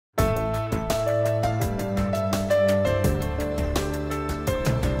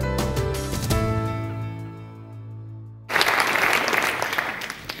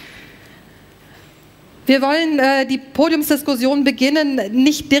Wir wollen die Podiumsdiskussion beginnen,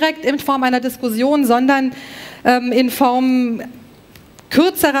 nicht direkt in Form einer Diskussion, sondern in Form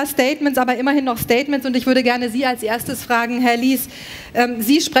kürzerer Statements, aber immerhin noch Statements. Und ich würde gerne Sie als erstes fragen, Herr Lies,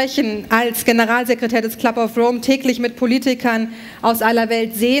 Sie sprechen als Generalsekretär des Club of Rome täglich mit Politikern aus aller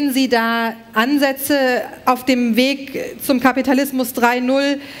Welt. Sehen Sie da Ansätze auf dem Weg zum Kapitalismus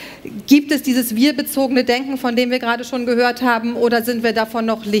 3.0? Gibt es dieses wir-bezogene Denken, von dem wir gerade schon gehört haben, oder sind wir davon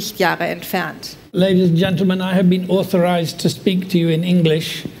noch Lichtjahre entfernt? Ladies and gentlemen, I have been authorized to speak to you in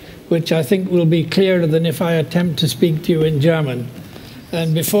English, which I think will be clearer than if I attempt to speak to you in German.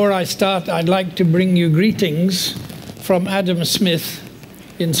 And before I start, I'd like to bring you greetings from Adam Smith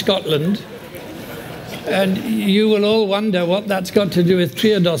in Scotland. And you will all wonder what that's got to do with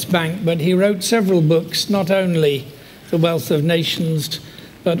Triodos Bank, but he wrote several books, not only The Wealth of Nations,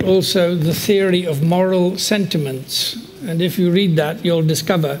 but also The Theory of Moral Sentiments. And if you read that, you'll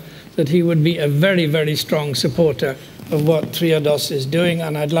discover that he would be a very, very strong supporter of what Triodos is doing.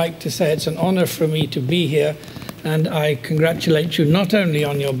 And I'd like to say it's an honor for me to be here. And I congratulate you not only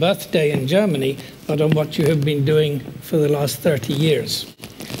on your birthday in Germany, but on what you have been doing for the last 30 years.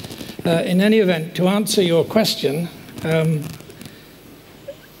 In any event, to answer your question,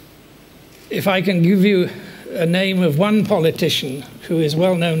 if I can give you a name of one politician who is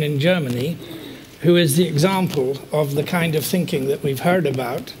well known in Germany, who is the example of the kind of thinking that we've heard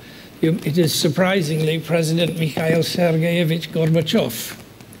about, it is surprisingly President Mikhail Sergeyevich Gorbachev.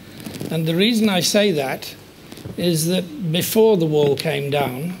 And the reason I say that is that before the wall came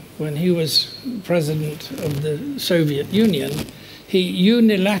down, when he was president of the Soviet Union, he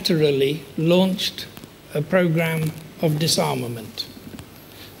unilaterally launched a program of disarmament.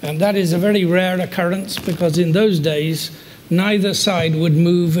 And that is a very rare occurrence because in those days, neither side would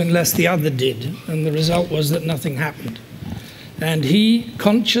move unless the other did. And the result was that nothing happened. And he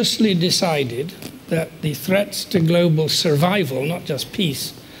consciously decided that the threats to global survival, not just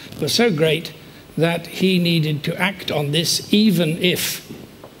peace, were so great that he needed to act on this even if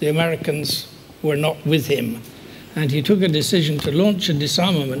the Americans were not with him. And he took a decision to launch a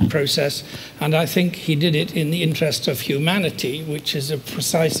disarmament process, and I think he did it in the interest of humanity, which is a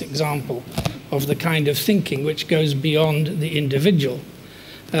precise example of the kind of thinking which goes beyond the individual.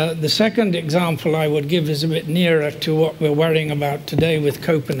 The second example I would give is a bit nearer to what we're worrying about today with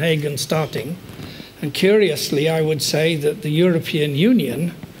Copenhagen starting. And curiously, I would say that the European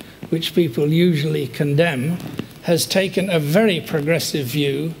Union, which people usually condemn, has taken a very progressive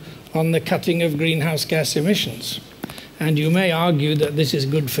view on the cutting of greenhouse gas emissions. And you may argue that this is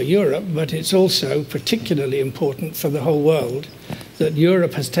good for Europe, but it's also particularly important for the whole world that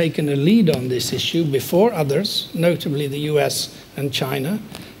Europe has taken a lead on this issue before others, notably the US and China,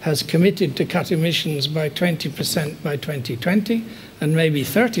 has committed to cut emissions by 20% by 2020 and maybe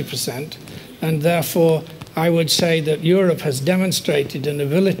 30%, and therefore I would say that Europe has demonstrated an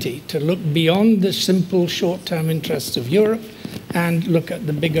ability to look beyond the simple short-term interests of Europe and look at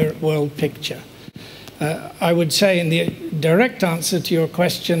the bigger world picture. I would say in the direct answer to your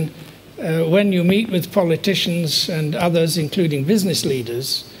question, when you meet with politicians and others, including business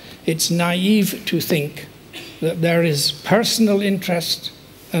leaders, it's naive to think that there is personal interest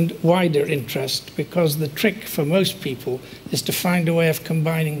and wider interest, because the trick for most people is to find a way of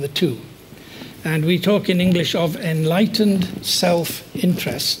combining the two. And we talk in English of enlightened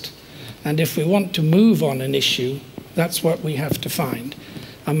self-interest. And if we want to move on an issue, that's what we have to find.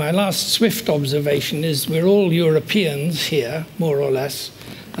 And my last swift observation is we're all Europeans here, more or less,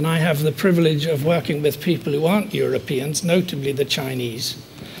 and I have the privilege of working with people who aren't Europeans, notably the Chinese.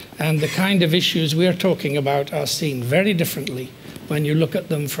 And the kind of issues we're talking about are seen very differently when you look at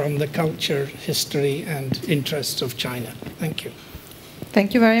them from the culture, history, and interests of China. Thank you.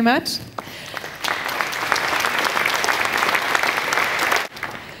 Thank you very much.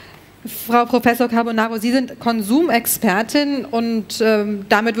 Frau Professor Carbonaro, Sie sind Konsumexpertin und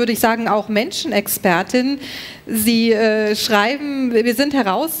damit würde ich sagen auch Menschenexpertin. Sie schreiben, wir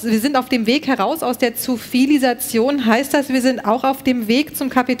sind auf dem Weg heraus aus der Zuvilisation. Heißt das, wir sind auch auf dem Weg zum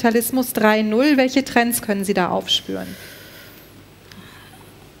Kapitalismus 3.0? Welche Trends können Sie da aufspüren?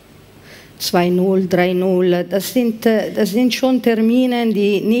 2.0, 3.0, das sind schon Termine,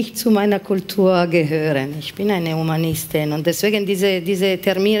 die nicht zu meiner Kultur gehören. Ich bin eine Humanistin und deswegen diese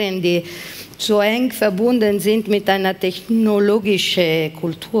Termine, die so eng verbunden sind mit einer technologischen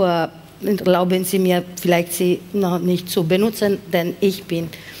Kultur, erlauben Sie mir vielleicht sie noch nicht zu benutzen, denn ich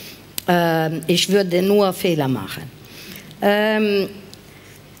würde nur Fehler machen.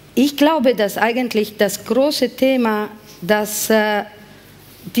 Ich glaube, dass eigentlich das große Thema, das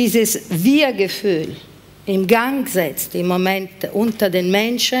dieses Wir-Gefühl im Gang setzt im Moment unter den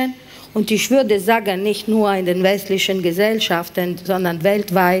Menschen Und ich würde sagen, nicht nur in den westlichen Gesellschaften, sondern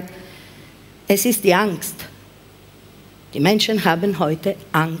weltweit, es ist die Angst. Die Menschen haben heute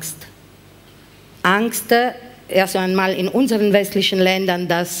Angst. Angst, erst einmal in unseren westlichen Ländern,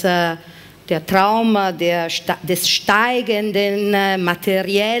 dass der Traum des steigenden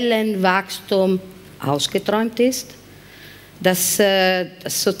materiellen Wachstums ausgeträumt ist, dass den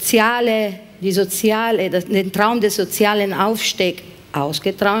Traum des sozialen Aufstiegs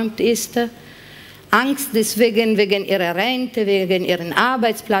ausgeträumt ist. Angst deswegen wegen ihrer Rente, wegen ihrem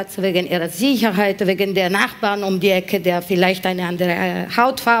Arbeitsplatz, wegen ihrer Sicherheit, wegen der Nachbarn um die Ecke, der vielleicht eine andere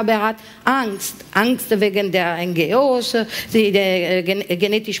Hautfarbe hat. Angst wegen der NGOs, die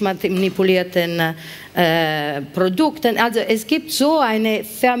genetisch manipulierten Produkten. Also es gibt so eine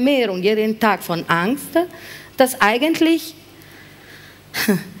Vermehrung jeden Tag von Angst, dass eigentlich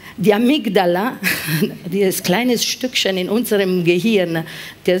die Amygdala, dieses kleine Stückchen in unserem Gehirn,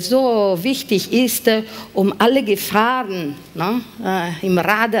 der so wichtig ist, um alle Gefahren im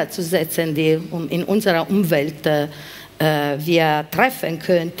Radar zu setzen, die in unserer Umwelt wir treffen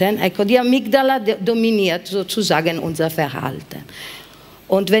könnten. Die Amygdala dominiert sozusagen unser Verhalten.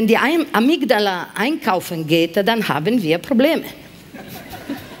 Und wenn die Amygdala einkaufen geht, dann haben wir Probleme.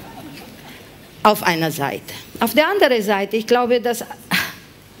 Auf einer Seite. Auf der anderen Seite, ich glaube, dass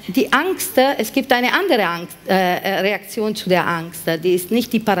die Angst, es gibt eine andere Reaktion zu der Angst, die ist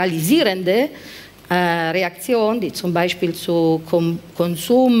nicht die paralysierende Reaktion, die zum Beispiel zu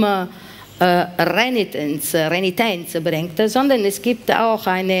Konsumrenitenz bringt, sondern es gibt auch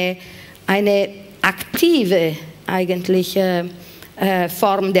eine aktive eigentlich,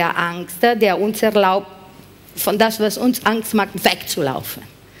 Form der Angst, der uns erlaubt, von das, was uns Angst macht, wegzulaufen.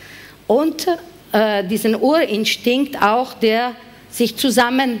 Und diesen Urinstinkt auch, der sich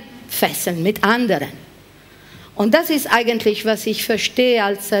zusammenfesseln mit anderen. Und das ist eigentlich, was ich verstehe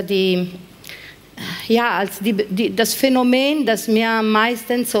als das Phänomen, das mir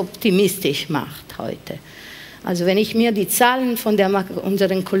meistens optimistisch macht heute. Also wenn ich mir die Zahlen von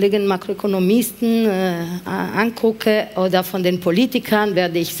unseren Kollegen Makroökonomisten angucke oder von den Politikern,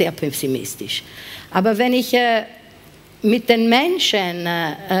 werde ich sehr pessimistisch. Aber wenn ich mit den Menschen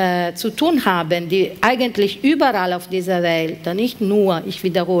zu tun haben, die eigentlich überall auf dieser Welt, nicht nur, ich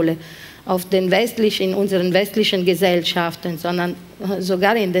wiederhole, in unseren westlichen Gesellschaften, sondern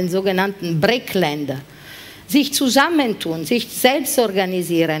sogar in den sogenannten BRIC-Ländern, sich zusammentun, sich selbst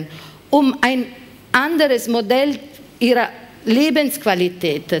organisieren, um ein anderes Modell ihrer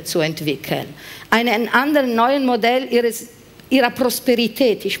Lebensqualität zu entwickeln, einen anderen neuen Modell ihrer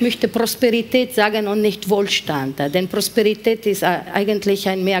Prosperität. Ich möchte Prosperität sagen und nicht Wohlstand, denn Prosperität ist eigentlich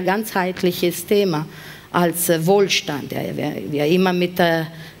ein mehr ganzheitliches Thema als Wohlstand, wir immer mit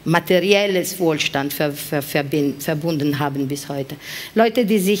materielles Wohlstand verbunden haben bis heute. Leute,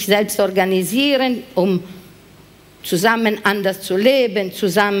 die sich selbst organisieren, um zusammen anders zu leben,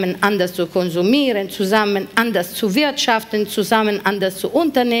 zusammen anders zu konsumieren, zusammen anders zu wirtschaften, zusammen anders zu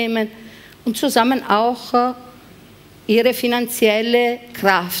unternehmen und zusammen auch ihre finanzielle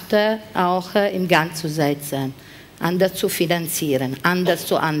Kraft auch in Gang zu setzen, anders zu finanzieren, anders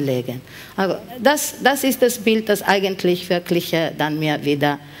zu anlegen. Also das ist das Bild, das eigentlich wirklich dann mir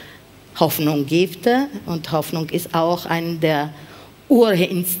wieder Hoffnung gibt. Und Hoffnung ist auch ein der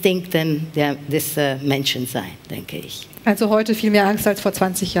Urinstinkten des Menschenseins, denke ich. Also heute viel mehr Angst als vor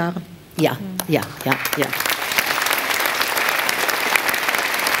 20 Jahren. Ja, ja, ja, ja.